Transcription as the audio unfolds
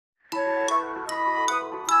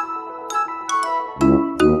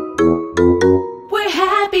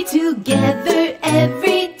free together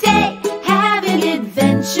every day, having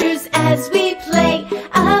adventures as we play.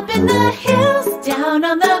 Up in the hills, down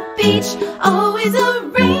on the beach, always a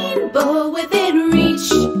rainbow within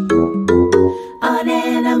reach. On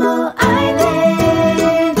Animal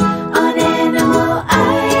Island, on Animal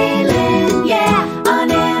Island, yeah.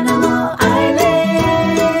 On Animal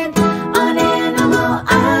Island, on Animal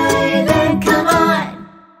Island, come on.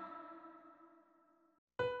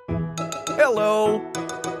 Hello.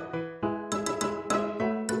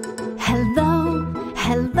 Hello,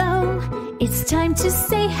 hello, it's time to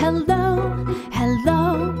say hello.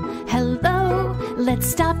 Hello, hello, let's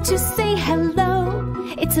stop to say hello.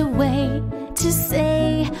 It's a way to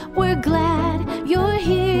say we're glad you're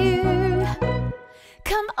here.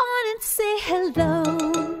 Come on and say hello.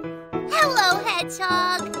 Hello,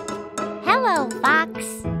 Hedgehog. Hello, Fox.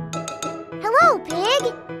 Hello,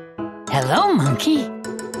 Pig. Hello, Monkey.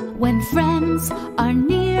 When friends are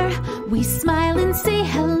near, we smile and say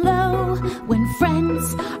hello. When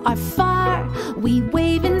friends are far, we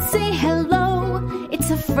wave and say hello.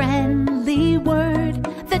 It's a friendly word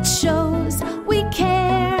that shows we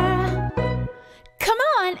care. Come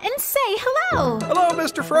on and say hello. Hello,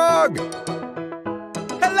 Mr. Frog.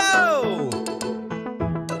 Hello.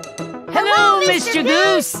 Hello, Mr.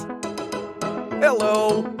 Goose.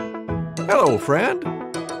 Hello. Hello, friend.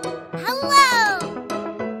 Hello.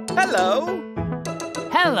 Hello.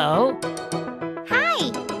 Hello. Hi,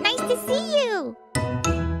 nice to see you.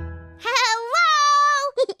 Hello.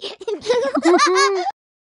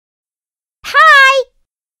 Hi.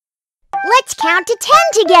 Let's count to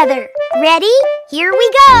 10 together. Ready? Here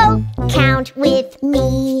we go. Count with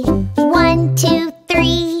me. 1, 2,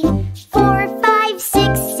 3, 4, 5,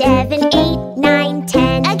 6, 7, 8, 9,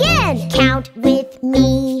 10. Again. Count with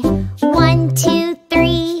me. 1, 2,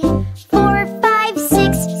 3, 4, 5,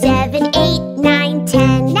 6, 7, 8, 9,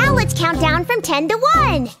 10. Now let's count down from 10 to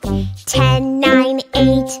 1. 10, 9,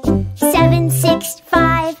 8, 7, 6,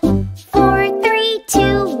 5, 4, 3,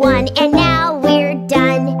 2, 1. And now we're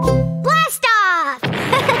done. Blast off!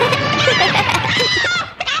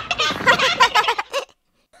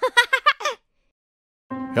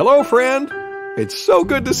 Hello, friend. It's so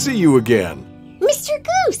good to see you again. Mr.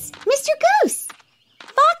 Goose! Mr. Goose!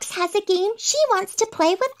 Fox has a game she wants to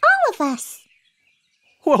play with all of us.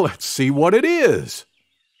 Well, let's see what it is.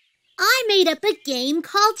 I made up a game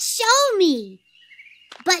called Show Me.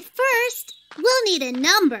 But first, we'll need a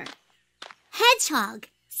number. Hedgehog,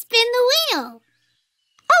 spin the wheel.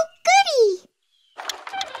 Oh, goody!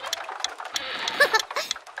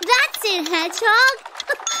 That's it, Hedgehog.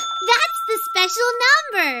 That's the special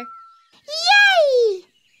number. Yay!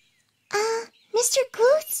 Mr.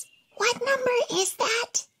 Goose, what number is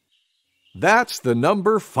that? That's the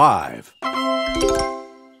number 5.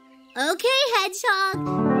 Okay, Hedgehog.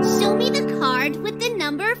 Show me the card with the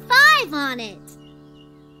number 5 on it.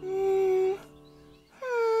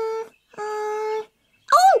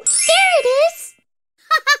 Oh, there it is!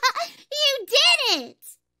 You did it!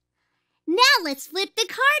 Now let's flip the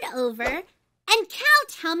card over and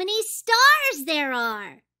count how many stars there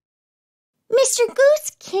are. Mr.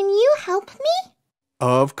 Goose, can you help me?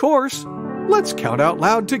 Of course. Let's count out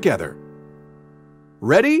loud together.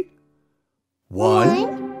 Ready?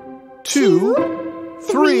 1, 2,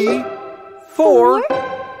 3, 4,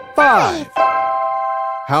 5.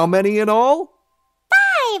 How many in all?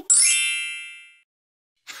 5.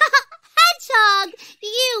 Hedgehog,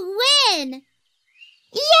 you win!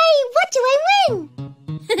 Yay! What do I win?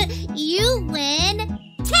 You win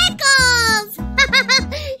tickles!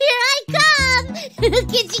 Here I come!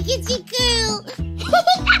 Kitschy, kitschy, coo!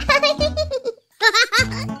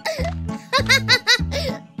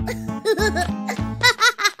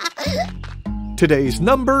 Today's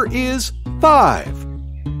number is 5.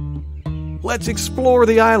 Let's explore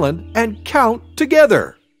the island and count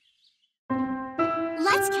together.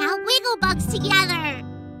 Let's count wiggle bugs together.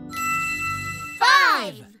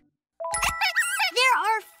 5. There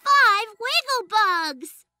are 5 wiggle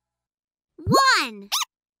bugs. 1,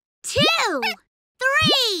 2,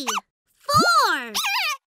 3, 4,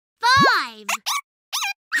 5.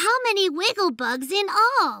 How many wiggle bugs in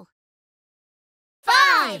all?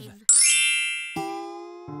 5.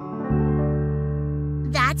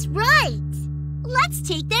 That's right. Let's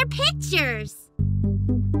take their pictures.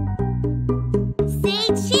 Say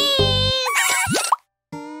cheese!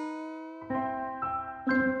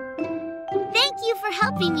 Thank you for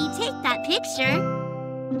helping me take that picture.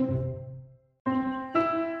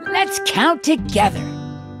 Let's count together.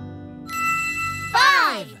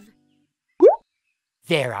 5.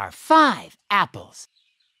 There are 5 apples.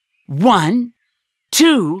 1,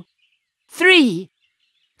 2, 3,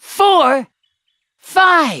 4,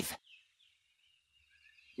 5.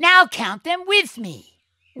 Now count them with me.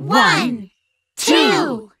 1,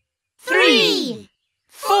 2, 3,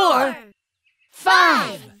 4,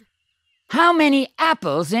 5. How many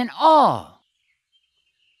apples in all?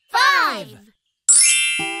 5.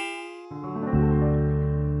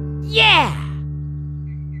 Yeah!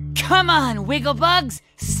 Come on, Wigglebugs,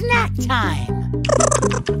 snack time!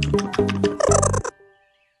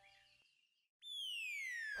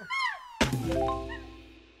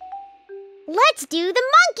 Let's do the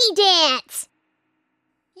monkey dance!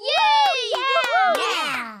 Yay!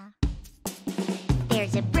 Yeah!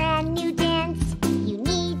 There's a brand new dance you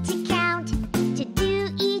need to count to do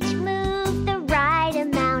each move the right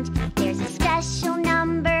amount. There's a special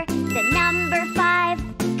number, the number 5.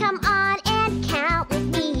 Come on and count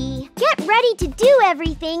with me. Get ready to do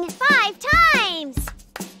everything 5 times.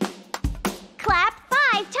 Clap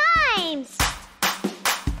 5 times.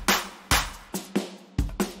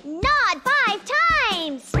 Nod 5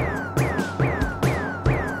 times.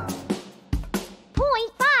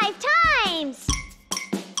 Point 5 times.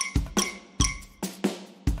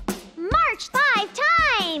 March 5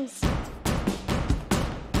 times.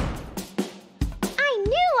 I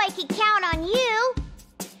knew I could count on you.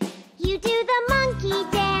 You do the monkey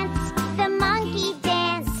dance, the monkey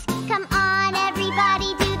dance. Come on,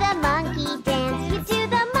 everybody, do the monkey dance. You do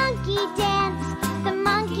the monkey dance, the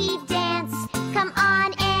monkey dance. Come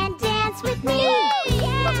on and dance with me.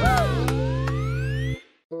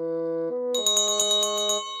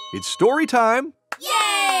 It's story time.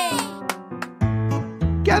 Yay!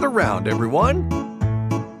 Gather round, everyone.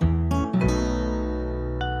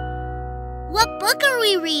 What book are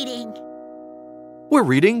we reading? We're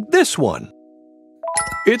reading this one.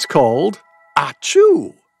 It's called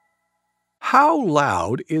Achoo! How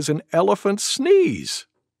loud is an elephant's sneeze?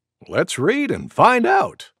 Let's read and find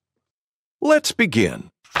out. Let's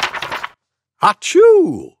begin.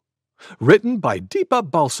 Achoo! Written by Deepa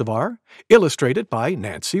Balsavar, illustrated by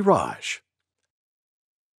Nancy Raj.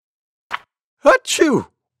 Achoo!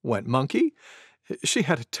 Went Monkey. She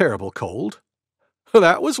had a terrible cold.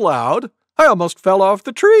 That was loud. I almost fell off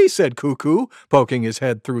the tree, said Cuckoo, poking his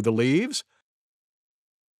head through the leaves.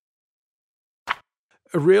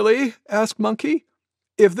 Really? Asked Monkey.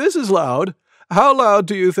 If this is loud, how loud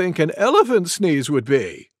do you think an elephant's sneeze would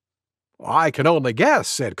be? I can only guess,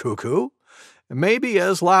 said Cuckoo. Maybe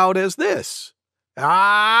as loud as this.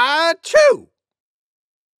 Achoo!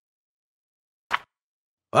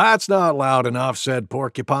 That's not loud enough, said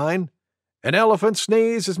Porcupine. An elephant's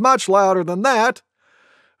sneeze is much louder than that.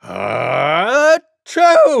 Achoo!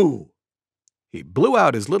 He blew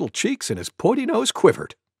out his little cheeks and his pointy nose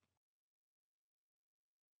quivered.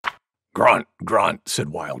 Grunt, grunt, said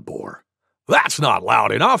Wild Boar. That's not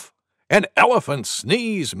loud enough. An elephant's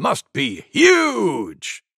sneeze must be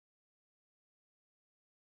huge.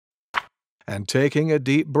 And taking a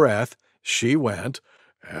deep breath, she went,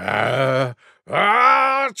 Achoo!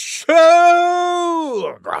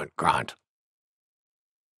 Grunt, grunt.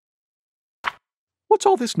 What's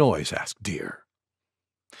all this noise? Asked Deer.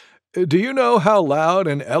 Do you know how loud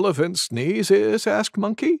an elephant's sneeze is? Asked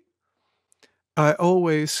Monkey. I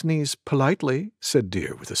always sneeze politely, said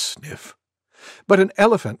Deer with a sniff. But an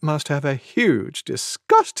elephant must have a huge,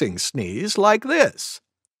 disgusting sneeze like this.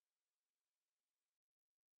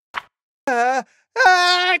 Achoo!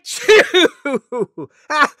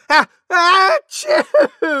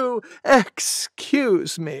 Achoo!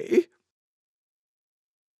 Excuse me.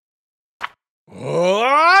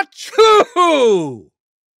 Achoo!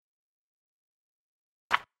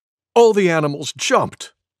 All the animals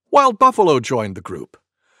jumped. Wild Buffalo joined the group.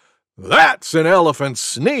 That's an elephant's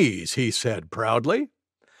sneeze, he said proudly.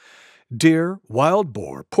 Deer, Wild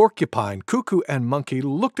Boar, Porcupine, Cuckoo, and Monkey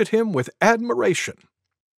looked at him with admiration.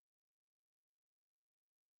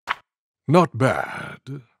 Not bad,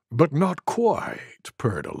 but not quite,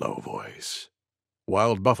 purred a low voice.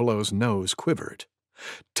 Wild Buffalo's nose quivered.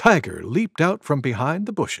 Tiger leaped out from behind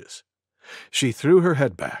the bushes. She threw her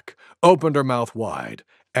head back, opened her mouth wide,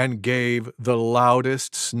 and gave the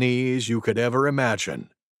loudest sneeze you could ever imagine.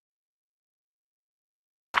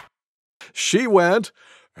 She went,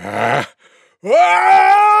 Achoo!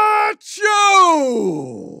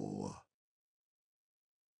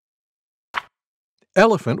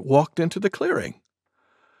 Elephant walked into the clearing.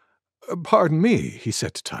 Pardon me, he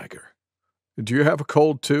said to Tiger. Do you have a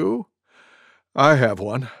cold too? I have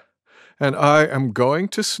one, and I am going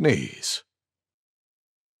to sneeze.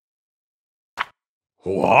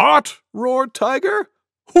 What? Roared Tiger.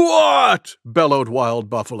 What? Bellowed Wild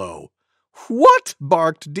Buffalo. What?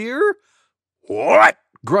 Barked Deer. What?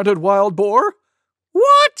 Grunted Wild Boar.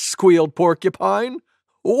 What? Squealed Porcupine.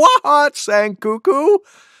 What? Sang Cuckoo.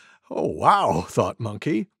 Oh, wow, thought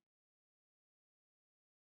Monkey.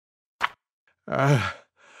 Went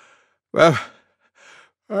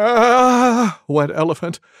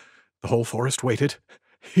Elephant. The whole forest waited.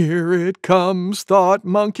 Here it comes, thought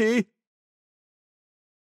Monkey.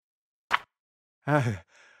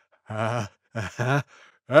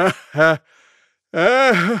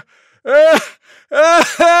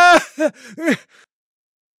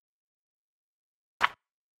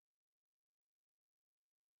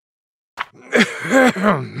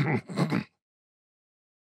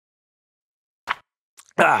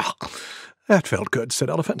 That felt good, said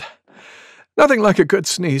Elephant. Nothing like a good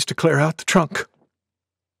sneeze to clear out the trunk.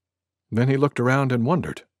 Then he looked around and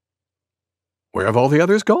wondered, where have all the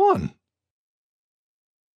others gone?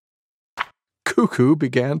 Cuckoo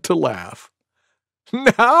began to laugh.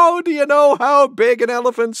 Now do you know how big an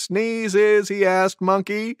elephant's sneeze is? He asked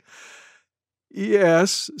Monkey.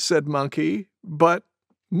 Yes, said Monkey, but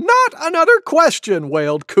not another question,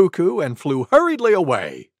 wailed Cuckoo and flew hurriedly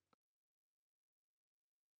away.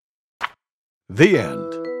 The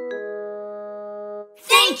end.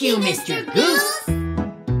 Thank you, Mr. Goose.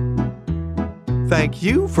 Thank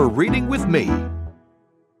you for reading with me.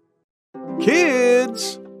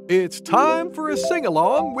 Kids, it's time for a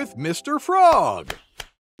sing-along with Mr. Frog.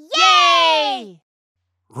 Yay!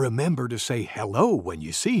 Remember to say hello when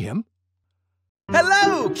you see him.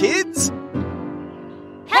 Hello, kids!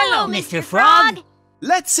 Hello, Mr. Frog.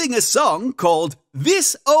 Let's sing a song called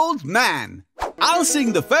This Old Man. I'll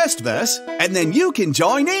sing the first verse, and then you can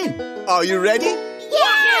join in. Are you ready?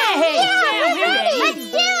 Yeah, we're ready.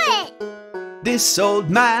 Let's do it. This old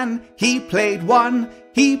man, he played one.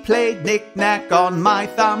 He played knick-knack on my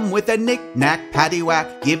thumb with a knick-knack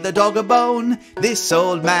paddywhack. Give the dog a bone. This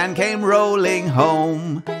old man came rolling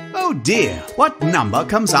home. Oh dear, what number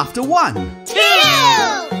comes after 1? 2.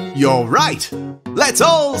 You're right. Let's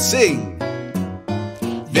all sing.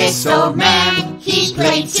 This old man, he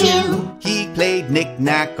played 2. He played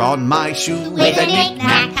knick-knack on my shoe With a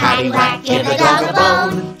knick-knack, paddywhack, give the dog a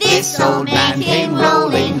bone. This old man came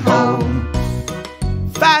rolling home.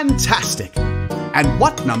 Fantastic! And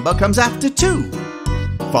what number comes after 2?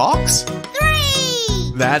 Fox?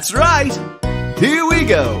 3. That's right! Here we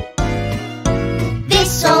go!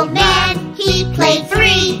 This old man, he played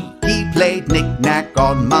 3. He played knick-knack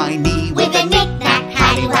on my knee With a knick-knack,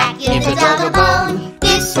 paddywhack, give the dog a bone.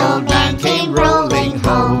 This old man came rolling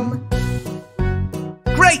home.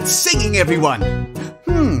 Great singing, everyone!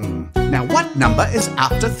 Now what number is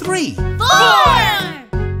after 3?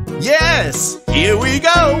 4. Yes! Here we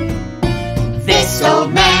go! This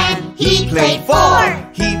old man, he played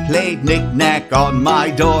 4. He played knick-knack on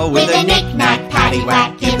my door With a knick-knack,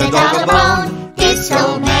 paddywhack, give the dog a bone. This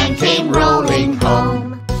old man came rolling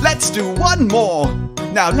home. Let's do one more!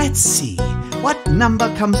 Now let's see. What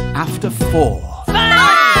number comes after 4? 5.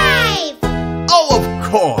 Oh,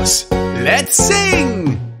 of course! Let's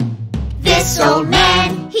sing! This old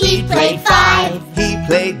man, he played 5. He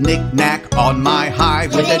played knick-knack on my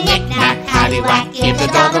hive With a knick-knack, paddywhack, give the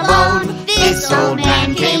dog a bone. This old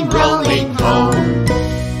man came rolling home.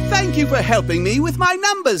 Thank you for helping me with my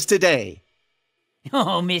numbers today.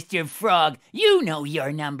 Oh, Mr. Frog, you know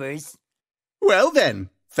your numbers. Well then,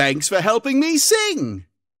 thanks for helping me sing.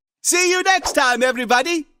 See you next time,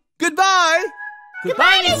 everybody. Goodbye.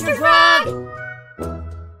 Goodbye, Mr. Frog.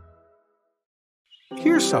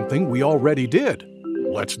 Here's something we already did.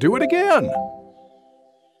 Let's do it again.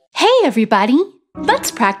 Hey, everybody!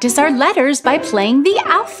 Let's practice our letters by playing the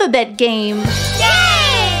alphabet game. Yay!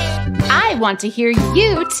 I want to hear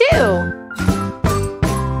you, too.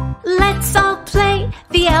 Let's all play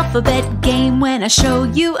the alphabet game. When I show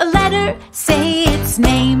you a letter, say its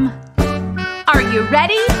name. Are you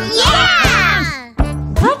ready? Yeah!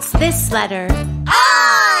 What's this letter?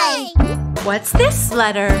 I. What's this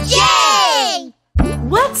letter? J.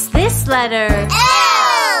 What's this letter?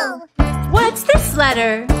 L. What's this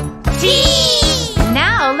letter? T.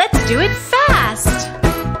 Now let's do it fast.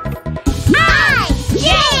 I. J.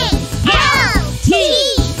 L. T.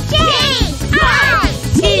 J. I.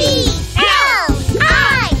 T. L.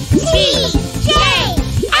 I. T. J.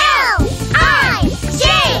 L. I. J.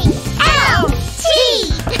 L. T.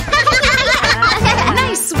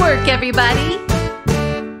 Nice work, everybody.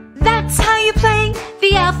 That's how you play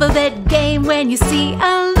the alphabet game. When you see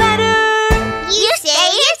a letter, You say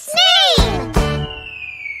its name.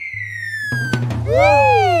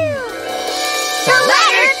 Woo! The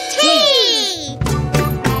letter T.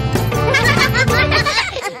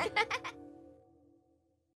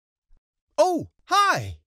 Oh,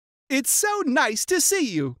 hi. It's so nice to see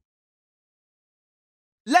you.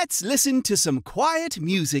 Let's listen to some quiet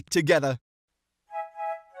music together.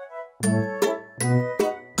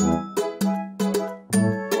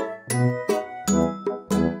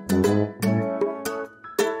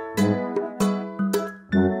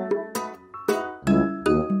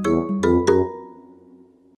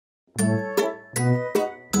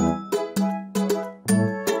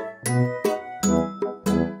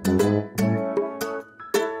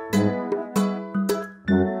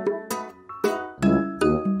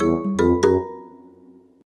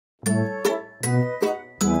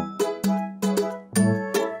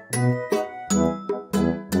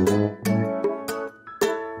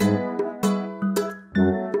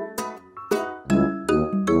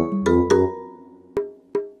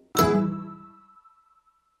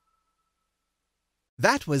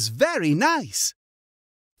 That was very nice.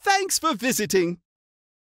 Thanks for visiting.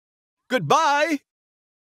 Goodbye.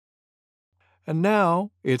 And now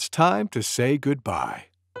it's time to say goodbye.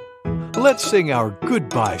 Let's sing our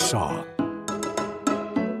goodbye song.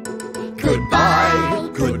 Goodbye,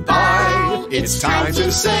 goodbye, it's time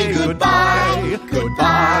to say goodbye.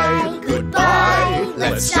 Goodbye, goodbye,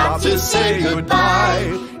 let's stop to say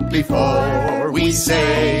goodbye before we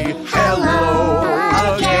say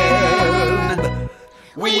hello again.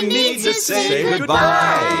 We need to say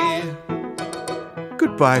goodbye.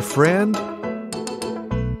 Goodbye, friend.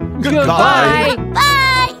 Goodbye.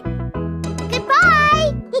 Bye!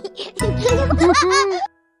 Goodbye!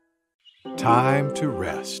 Time to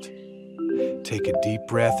rest. Take a deep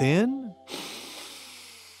breath in.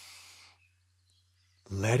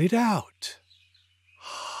 Let it out.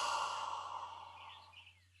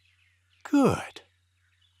 Good.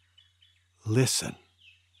 Listen.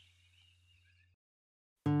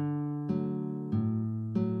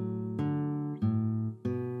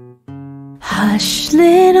 Hush,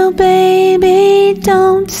 little baby,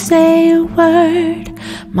 don't say a word.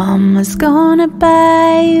 Mama's gonna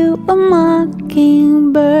buy you a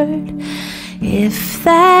mockingbird. If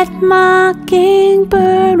that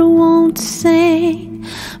mockingbird won't sing,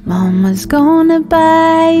 Mama's gonna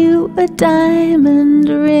buy you a diamond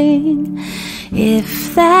ring.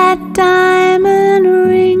 If that diamond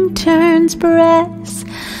ring turns brass,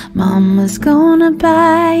 Mama's gonna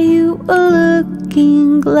buy you a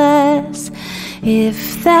looking glass.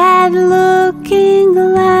 If that looking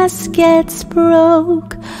glass gets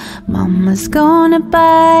broke, Mama's gonna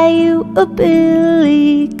buy you a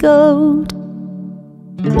billy goat.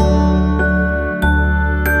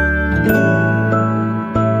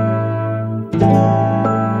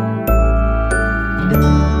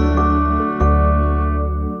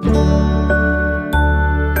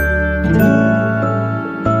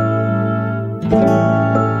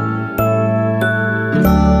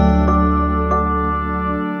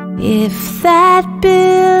 If that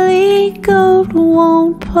billy goat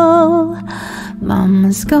won't pull,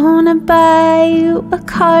 Mama's gonna buy you a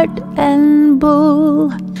cart and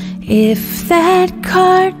bull. If that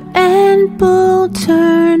cart and bull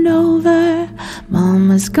turn over,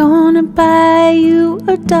 Mama's gonna buy you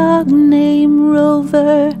a dog named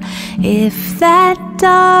Rover. If that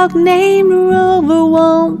dog named Rover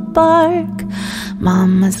won't bark,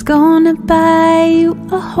 Mama's gonna buy you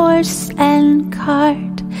a horse and cart.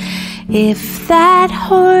 If that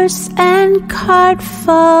horse and cart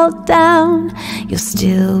fall down, you'll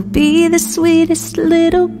still be the sweetest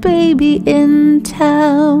little baby in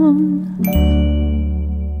town.